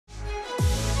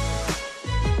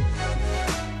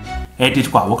Hey G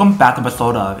Squad, welcome back to an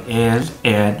episode of Is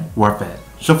It Worth It?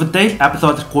 So for today's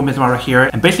episode, this cool mission right here,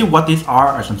 and basically what these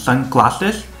are some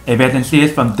sunglasses. If you can see,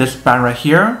 it's from this brand right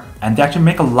here, and they actually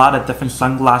make a lot of different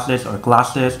sunglasses or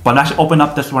glasses. But I'm actually open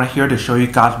up this one right here to show you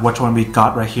guys which one we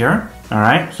got right here.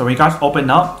 Alright, so when you guys open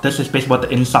up, this is basically what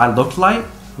the inside looks like.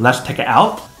 Let's take it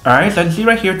out. Alright, so you can see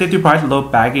right here, they do provide a little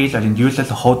baggies that you can use this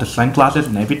to hold the sunglasses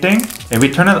and everything. If we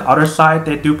turn to the other side,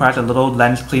 they do provide a little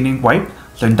lens cleaning wipe.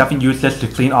 So you can definitely use this to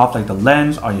clean off like the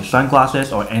lens or your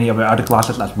sunglasses or any of your other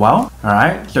glasses as well.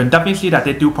 Alright, so you can definitely see that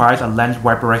they do provide a lens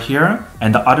wiper right here.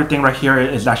 And the other thing right here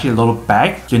is actually a little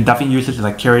bag. So you can definitely use this to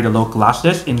like carry the little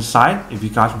glasses inside if you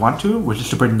guys want to, which is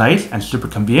super nice and super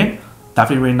convenient.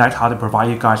 Definitely really nice how they provide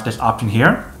you guys this option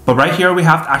here. But right here we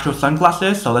have the actual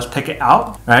sunglasses, so let's take it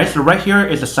out. Alright, so right here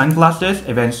is the sunglasses. If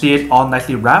you can see, it's all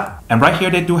nicely wrapped. And right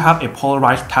here they do have a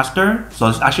polarized tester. So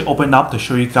let's actually open up to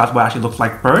show you guys what it actually looks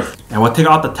like first. And we'll take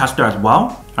out the tester as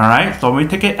well. Alright, so when we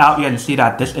take it out, you can see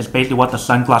that this is basically what the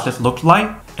sunglasses look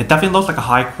like. It definitely looks like a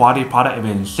high quality product if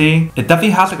you can see. It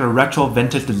definitely has like a retro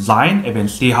vintage design if you can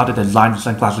see how they designed the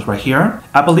sunglasses right here.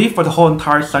 I believe for the whole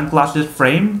entire sunglasses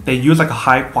frame, they use like a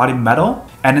high quality metal.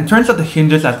 And in terms of the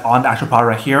hinges that's on the actual product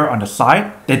right here on the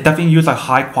side, they definitely use like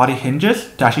high quality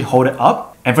hinges to actually hold it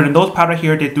up. And for the nose pad right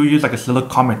here, they do use like a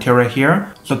silicone material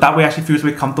here. So that way it actually feels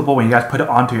really comfortable when you guys put it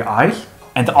onto your eyes.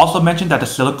 And they also mentioned that the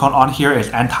silicone on here is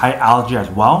anti-allergy as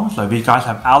well. So if you guys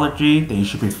have allergy, then you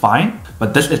should be fine.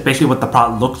 But this is basically what the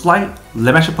product looks like.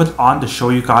 Let me actually put it on to show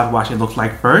you guys what it actually looks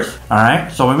like first.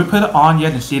 Alright, so when we put it on, you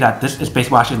can see that this is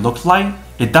basically what it actually looks like.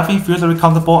 It definitely feels really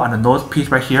comfortable on the nose piece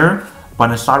right here. But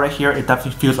on the side right here, it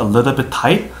definitely feels a little bit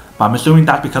tight. But I'm assuming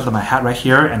that's because of my hat right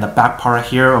here and the back part right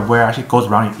here of where it actually goes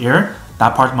around your ear.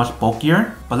 That part's much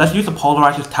bulkier. But let's use the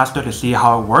polarized tester to see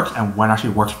how it works and when it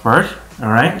actually works first.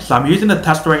 Alright, so I'm using the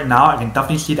tester right now. I can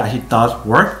definitely see that it does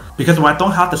work. Because when I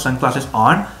don't have the sunglasses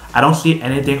on, I don't see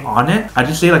anything on it. I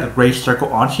just see like a gray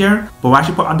circle on here. But when I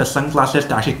actually put on the sunglasses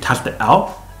to actually test it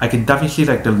out, I can definitely see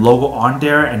like the logo on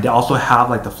there, and they also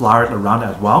have like the flowers around it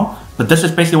as well. But this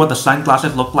is basically what the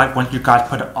sunglasses look like once you guys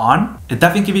put it on. It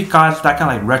definitely gives you guys that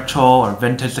kind of like retro or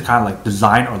vintage kind of like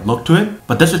design or look to it.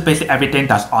 But this is basically everything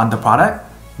that's on the product.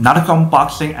 Now to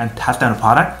unboxing and testing the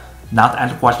product. Now to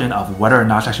answer the question of whether or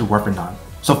not it's actually worth it or not.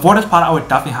 So for this product, I would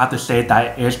definitely have to say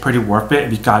that it is pretty worth it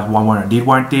if you guys want one or need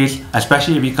one of these.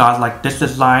 Especially if you guys like this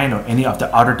design or any of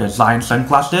the other design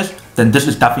sunglasses, then this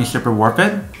is definitely super worth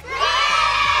it.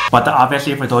 But then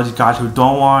obviously for those of you guys who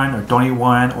don't want or don't need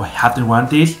one or have to want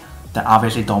these, then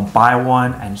obviously don't buy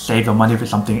one and save your money for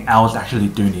something else that actually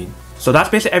do need. So that's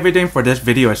basically everything for this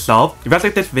video itself. If you guys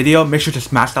like this video, make sure to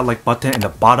smash that like button in the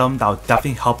bottom. That will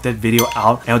definitely help this video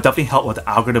out, and it will definitely help with the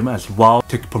algorithm as well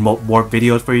to promote more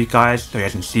videos for you guys so you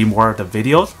guys can see more of the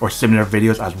videos or similar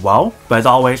videos as well. But as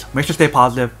always, make sure to stay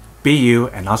positive, be you,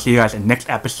 and I'll see you guys in the next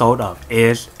episode of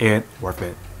Is It Worth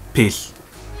It? Peace.